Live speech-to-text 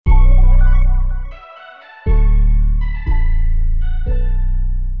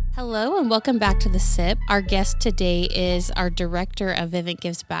Hello and welcome back to The Sip. Our guest today is our director of Vivint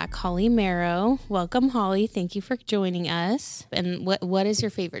Gives Back, Holly Mero. Welcome, Holly. Thank you for joining us. And what is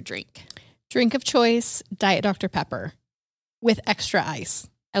your favorite drink? Drink of choice, Diet Dr. Pepper with extra ice.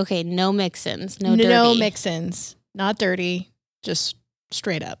 Okay, no mix-ins, no dirty. No mix-ins, not dirty, just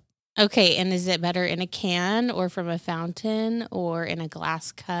straight up. Okay, and is it better in a can or from a fountain or in a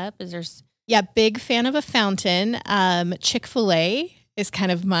glass cup? Yeah, big fan of a fountain. Chick-fil-A is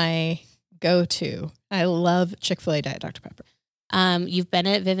kind of my go-to. I love Chick-fil-A Diet Dr. Pepper. You've been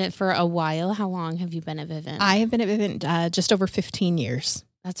at Vivint for a while. How long have you been at Vivint? I have been at Vivint just over 15 years.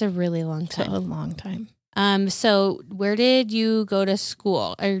 That's a really long time. A long time. So where did you go to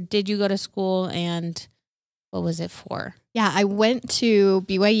school? Or did you go to school and what was it for? Yeah, I went to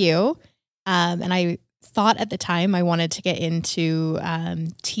BYU and I thought at the time I wanted to get into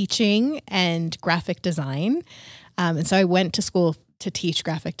teaching and graphic design. And so I went to school to teach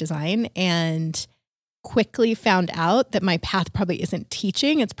graphic design and quickly found out that my path probably isn't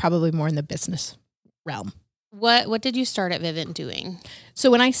teaching. It's probably more in the business realm. What did you start at Vivint doing? So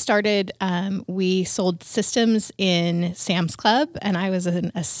when I started, we sold systems in Sam's Club, and I was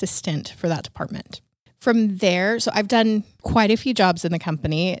an assistant for that department. From there, so I've done quite a few jobs in the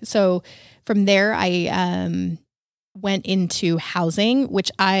company. So from there, I went into housing,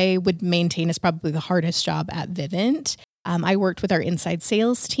 which I would maintain is probably the hardest job at Vivint. I worked with our inside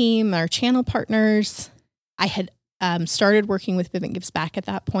sales team, our channel partners. I had started working with Vivint Gives Back at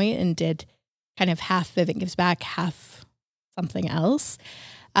that point and did kind of half Vivint Gives Back, half something else.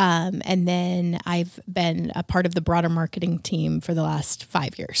 And then I've been a part of the broader marketing team for the last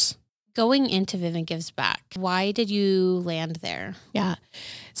 5 years. Going into Vivint Gives Back, why did you land there? Yeah.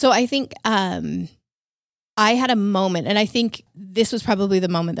 So I think I had a moment, and I think this was probably the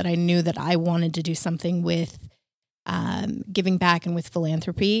moment that I knew that I wanted to do something with giving back and with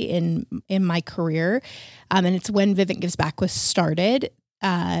philanthropy in my career. And it's when Vivint Gives Back was started.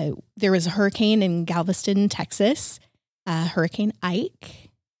 There was a hurricane in Galveston, Texas, Hurricane Ike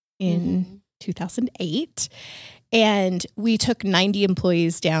in 2008. And we took 90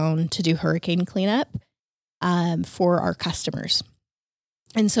 employees down to do hurricane cleanup for our customers.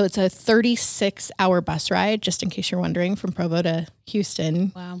 And so it's a 36-hour bus ride, just in case you're wondering, from Provo to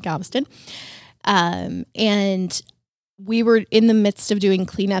Houston, Wow. Galveston. And we were in the midst of doing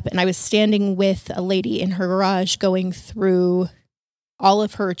cleanup, and I was standing with a lady in her garage going through all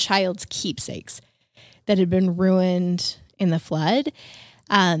of her child's keepsakes that had been ruined in the flood.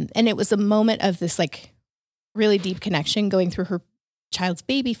 And it was a moment of this like really deep connection, going through her child's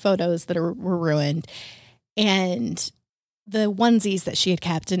baby photos that were ruined and the onesies that she had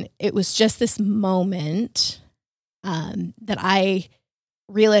kept. And it was just this moment that I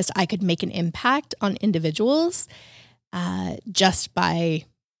realized I could make an impact on individuals just by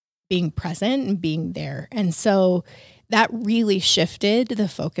being present and being there. And so that really shifted the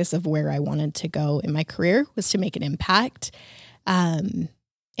focus of where I wanted to go in my career, was to make an impact. And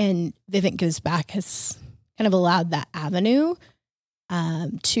Vivint Gives Back has kind of allowed that avenue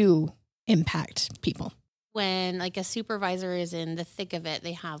to impact people. When like a supervisor is in the thick of it,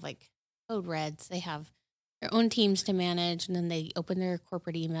 they have like code reds, they have their own teams to manage, and then they open their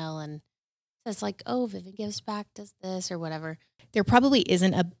corporate email and it says like, oh, Vivint Gives Back does this or whatever. There probably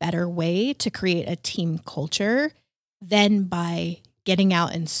isn't a better way to create a team culture than by getting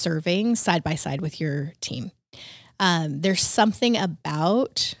out and serving side by side with your team. There's something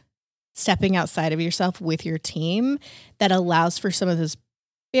about stepping outside of yourself with your team that allows for some of those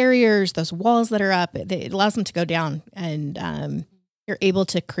barriers, those walls that are up. It allows them to go down, and you're able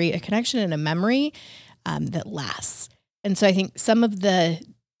to create a connection and a memory that lasts. And so I think some of the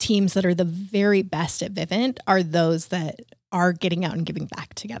teams that are the very best at Vivint are those that are getting out and giving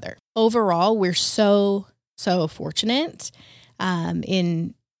back together. Overall, we're so fortunate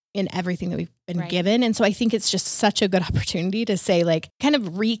in everything that we've been given. And so I think it's just such a good opportunity to say, like, kind of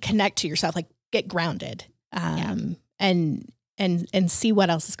reconnect to yourself, like get grounded and see what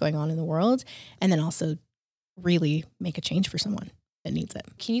else is going on in the world. And then also really make a change for someone that needs it.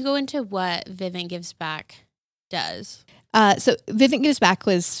 Can you go into what Vivint Gives Back does? So Vivint Gives Back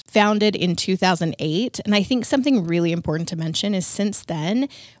was founded in 2008. And I think something really important to mention is since then,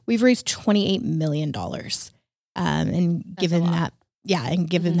 we've raised $28 million and given that. Yeah, and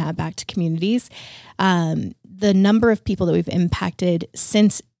given that back to communities. The number of people that we've impacted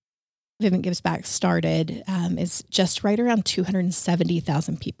since Vivint Gives Back started is just right around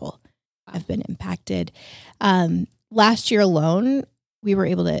 270,000 people have been impacted. Last year alone, we were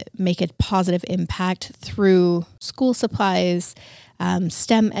able to make a positive impact through school supplies,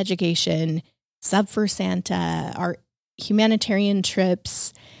 STEM education, Sub for Santa, our humanitarian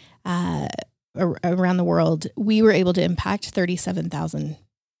trips, around the world, we were able to impact 37,000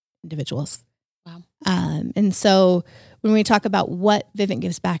 individuals. Wow. And so when we talk about what Vivint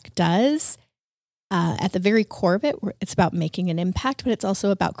Gives Back does, at the very core of it, it's about making an impact, but it's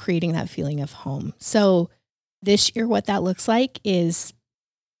also about creating that feeling of home. So this year, what that looks like is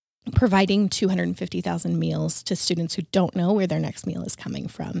providing 250,000 meals to students who don't know where their next meal is coming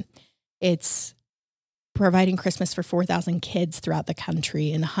from. It's providing Christmas for 4,000 kids throughout the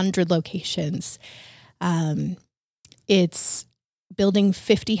country in 100 locations. It's building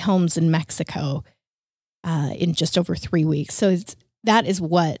 50 homes in Mexico in just over 3 weeks. So that is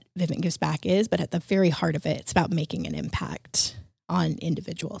what Vivint Gives Back is, but at the very heart of it, it's about making an impact on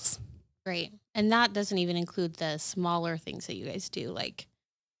individuals. Great. And that doesn't even include the smaller things that you guys do, like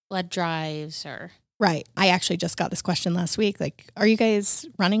blood drives or... Right. I actually just got this question last week. Like, are you guys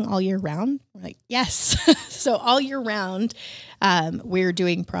running all year round? We're like, yes. So all year round, we're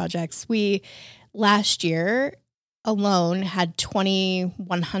doing projects. We, last year alone, had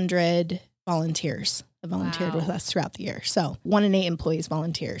 2,100 volunteers that volunteered with us throughout the year. So 1 in 8 employees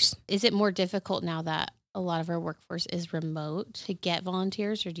volunteers. Is it more difficult now that a lot of our workforce is remote to get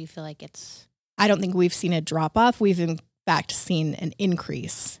volunteers, or do you feel like it's... I don't think we've seen a drop off. We've in fact seen an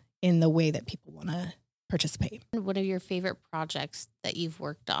increase in the way that people want to participate. What are your favorite projects that you've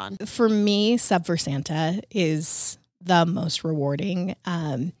worked on? For me, Sub for Santa is the most rewarding.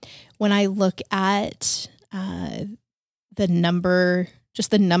 When I look at the number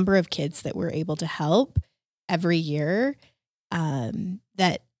of kids that we're able to help every year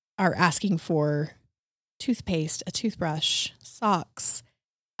that are asking for toothpaste, a toothbrush, socks,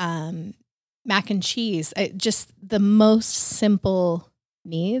 mac and cheese, just the most simple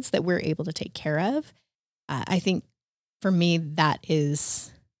needs that we're able to take care of. I think for me, that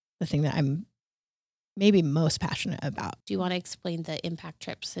is the thing that I'm maybe most passionate about. Do you want to explain the impact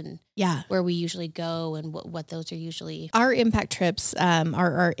trips and where we usually go and what those are usually? Our impact trips are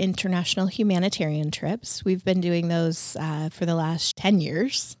our international humanitarian trips. We've been doing those for the last 10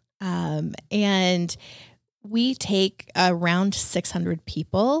 years. And we take around 600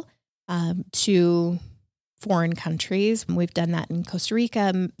 people to foreign countries. We've done that in Costa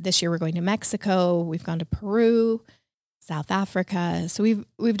Rica. This year we're going to Mexico. We've gone to Peru, South Africa. So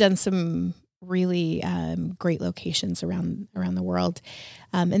we've done some really great locations around the world.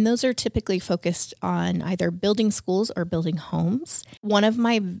 And those are typically focused on either building schools or building homes. One of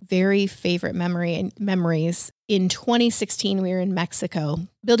my very favorite memories, in 2016, we were in Mexico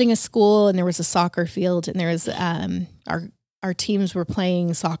building a school, and there was a soccer field, and there was our teams were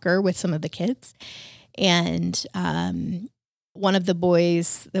playing soccer with some of the kids. And one of the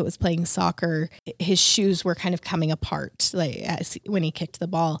boys that was playing soccer, his shoes were kind of coming apart when he kicked the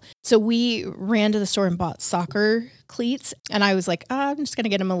ball. So we ran to the store and bought soccer cleats. And I was like, I'm just going to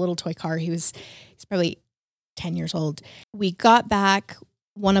get him a little toy car. He's probably 10 years old. We got back.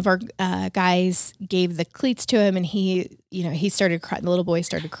 One of our guys gave the cleats to him, and he started crying. The little boy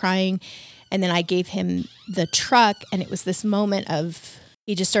started crying. And then I gave him the truck, and it was this moment of,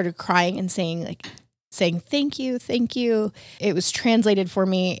 he just started crying and saying thank you, thank you. It was translated for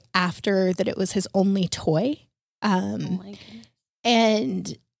me after that it was his only toy. Oh my goodness.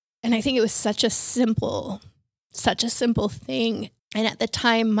 And I think it was such a simple thing. And at the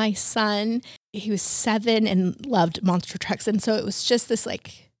time, my son, he was 7 and loved monster trucks. And so it was just this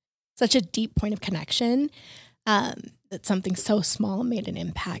such a deep point of connection that something so small made an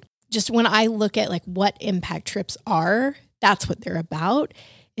impact. Just when I look at what impact trips are, that's what they're about.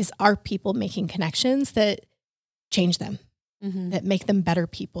 Is our people making connections that change them, that make them better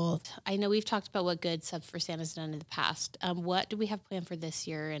people. I know we've talked about what good Sub for Santa's done in the past. What do we have planned for this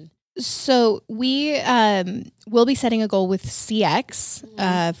year? And so we will be setting a goal with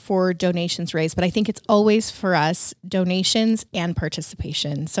CX for donations raised, but I think it's always for us donations and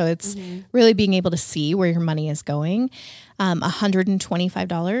participation. So it's really being able to see where your money is going.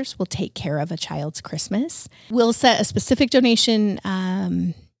 $125 will take care of a child's Christmas. We'll set a specific donation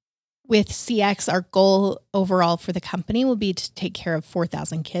with CX. Our goal overall for the company will be to take care of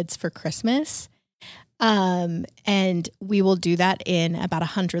 4,000 kids for Christmas. And we will do that in about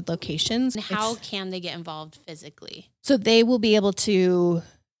 100 locations. And how can they get involved physically? So they will be able to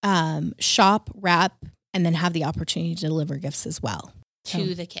shop, wrap, and then have the opportunity to deliver gifts as well.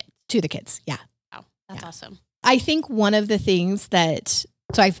 To the kids? To the kids, yeah. Wow, that's awesome. I think one of the things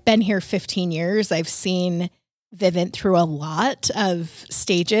so I've been here 15 years. I've seen Vivint through a lot of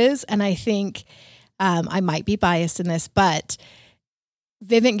stages. And I think I might be biased in this, but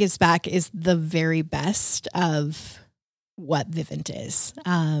Vivint Gives Back is the very best of what Vivint is.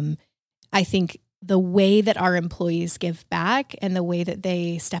 I think the way that our employees give back and the way that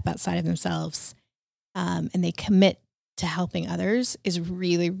they step outside of themselves and they commit to helping others is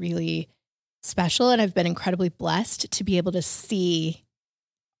really, really special. And I've been incredibly blessed to be able to see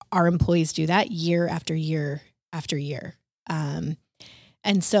our employees do that year after year after year. And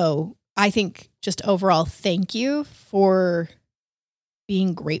so I think just overall, thank you for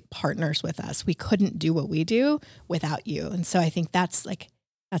being great partners with us. We couldn't do what we do without you. And so I think that's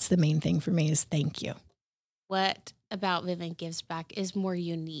the main thing for me is thank you. What about Vivint Gives Back is more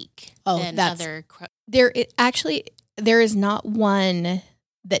unique than other? There is not one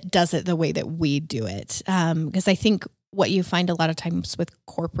that does it the way that we do it. Because I think what you find a lot of times with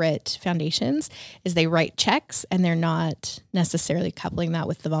corporate foundations is they write checks and they're not necessarily coupling that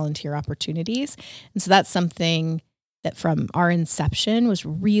with the volunteer opportunities. And so that's something that from our inception was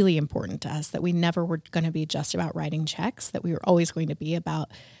really important to us, that we never were going to be just about writing checks, that we were always going to be about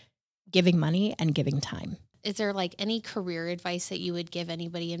giving money and giving time. Is there like any career advice that you would give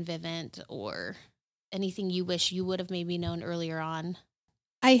anybody in Vivint, or anything you wish you would have maybe known earlier on?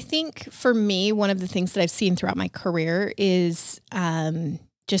 I think for me, one of the things that I've seen throughout my career is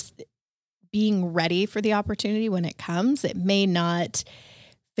just being ready for the opportunity when it comes. It may not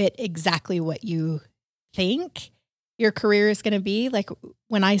fit exactly what you think your career is going to be. Like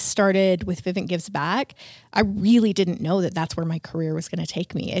when I started with Vivint Gives Back, I really didn't know that that's where my career was going to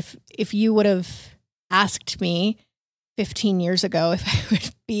take me. If you would have asked me 15 years ago if I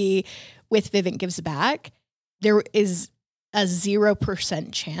would be with Vivint Gives Back, there is a 0%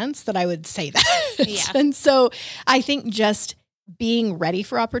 chance that I would say that. Yeah. And so I think just being ready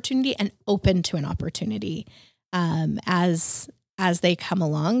for opportunity and open to an opportunity as they come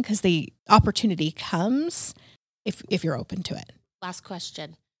along, because the opportunity comes if you're open to it. Last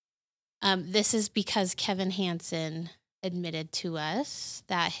question. This is because Kevin Hansen admitted to us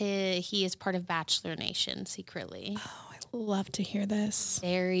that he is part of Bachelor Nation secretly. Oh, I love to hear this.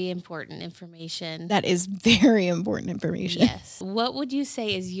 Very important information. That is very important information. Yes. What would you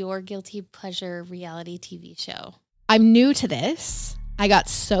say is your guilty pleasure reality TV show? I'm new to this. I got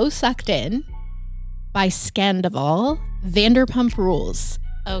so sucked in by Scandival, Vanderpump Rules.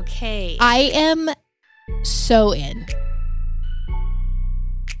 Okay. I am so in.